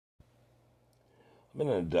I'm in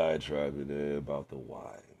a diatribe today about the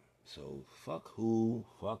why. So fuck who,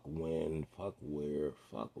 fuck when, fuck where,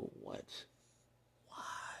 fuck what. Why?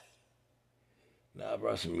 Now I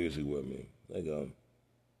brought some music with me. Like go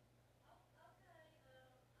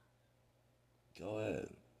ahead.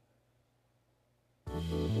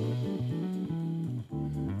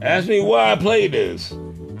 Ask me why I play this.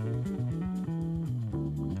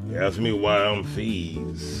 Ask me why I'm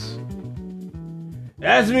fees.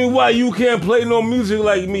 Ask me why you can't play no music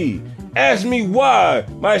like me. Ask me why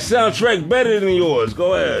my soundtrack better than yours.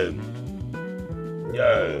 Go ahead.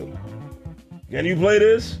 Yeah. Can you play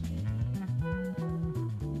this?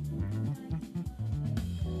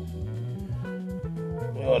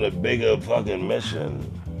 We're on a bigger fucking mission.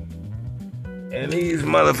 And these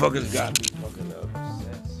motherfuckers got me fucking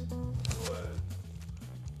upset. But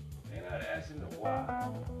they're not asking the why.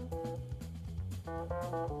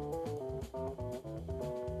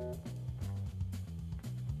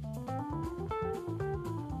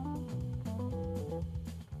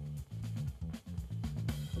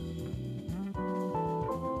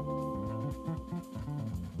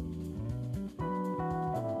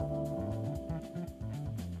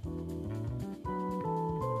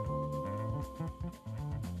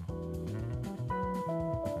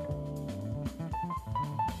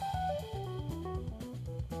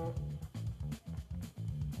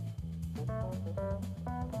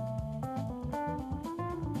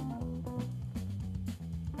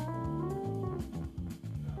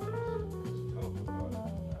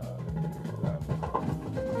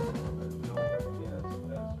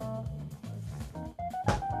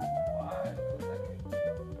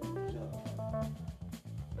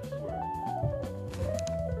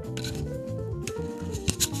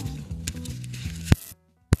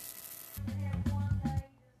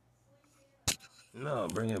 No,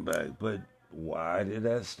 bring it back. But why did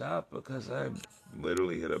that stop? Because I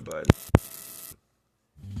literally hit a button.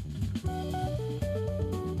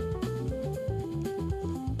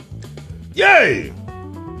 Yay!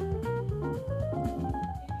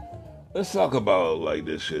 Let's talk about like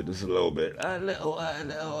this shit just a little bit. A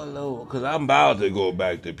little. Because I'm about to go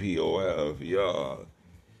back to POF, y'all.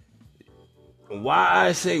 Why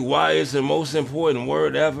I say why is the most important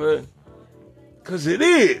word ever? Because it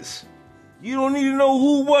is. You don't need to know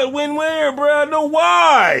who, what, when, where, bro. I know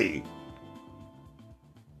why.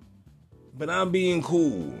 But I'm being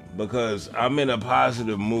cool because I'm in a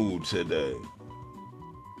positive mood today.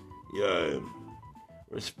 Yeah,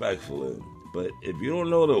 respectfully. But if you don't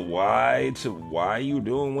know the why to why you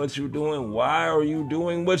doing what you doing, why are you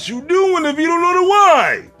doing what you doing if you don't know the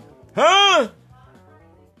why? Huh?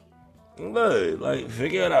 Look, like,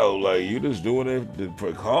 figure it out. Like, you just doing it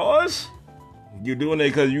for cause? You doing it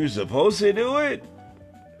because you supposed to do it?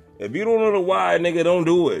 If you don't know the why, nigga, don't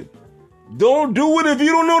do it. Don't do it if you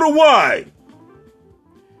don't know the why.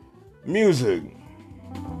 Music.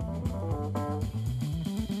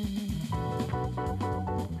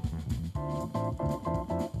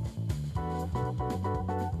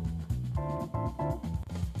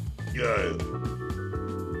 Yeah.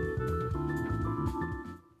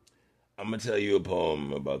 I'm gonna tell you a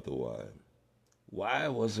poem about the why. Why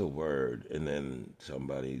was a word, and then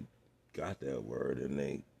somebody got that word and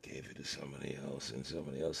they gave it to somebody else, and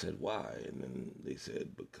somebody else said why, and then they said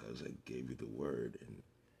because I gave you the word, and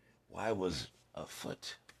why was a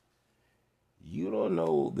foot? You don't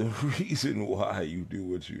know the reason why you do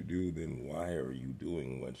what you do, then why are you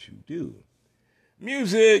doing what you do?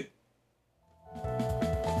 Music!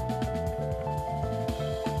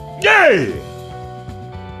 Yay!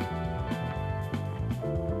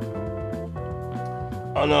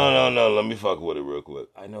 Oh, no. Let me fuck with it real quick.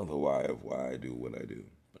 I know the why of why I do what I do,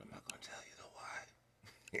 but I'm not going to tell you the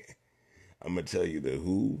why. I'm going to tell you the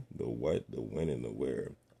who, the what, the when, and the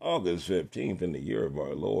where. August 15th in the year of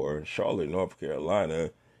our Lord, Charlotte, North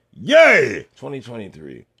Carolina. Yay!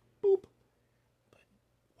 2023. Boop. But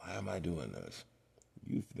why am I doing this?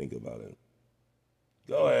 You think about it.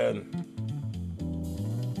 Go ahead.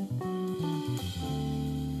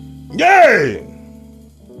 Yay!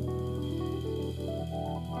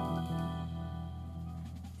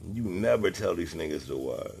 You never tell these niggas the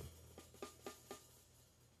why.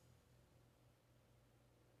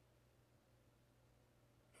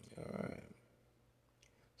 Alright.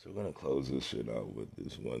 So we're gonna close this shit out with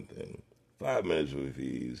this one thing. 5 minutes with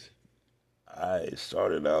ease. I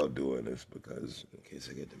started out doing this because in case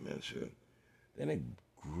I get dementia. Then it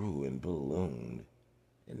grew and ballooned.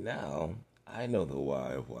 And now I know the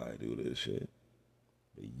why of why I do this shit.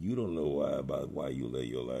 But you don't know why about why you live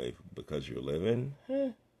your life because you're living? Huh?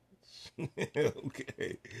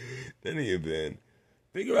 Okay. In any event,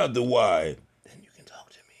 figure out the why. Then you can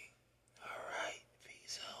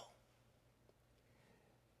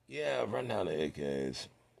Yeah, run down the AKs.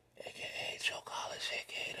 AKA Joe College,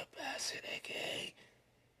 AKA the Bastard, AKA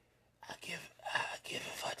I give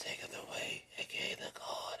if I take it away, AKA the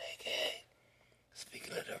God, AKA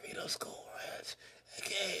speaking of Dorito School Ranch,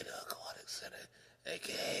 AKA the Aquatic Center,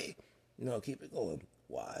 AKA no, keep it going.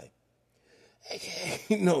 Why?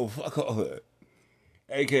 AKA no, fuck all that.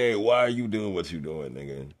 AKA why are you doing what you doing,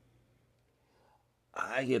 nigga?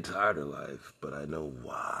 I get tired of life, but I know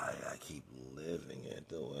why I keep living it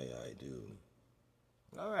the way I do.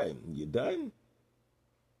 All right, you done?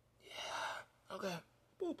 Yeah. Okay.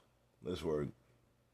 Boop. Let's work.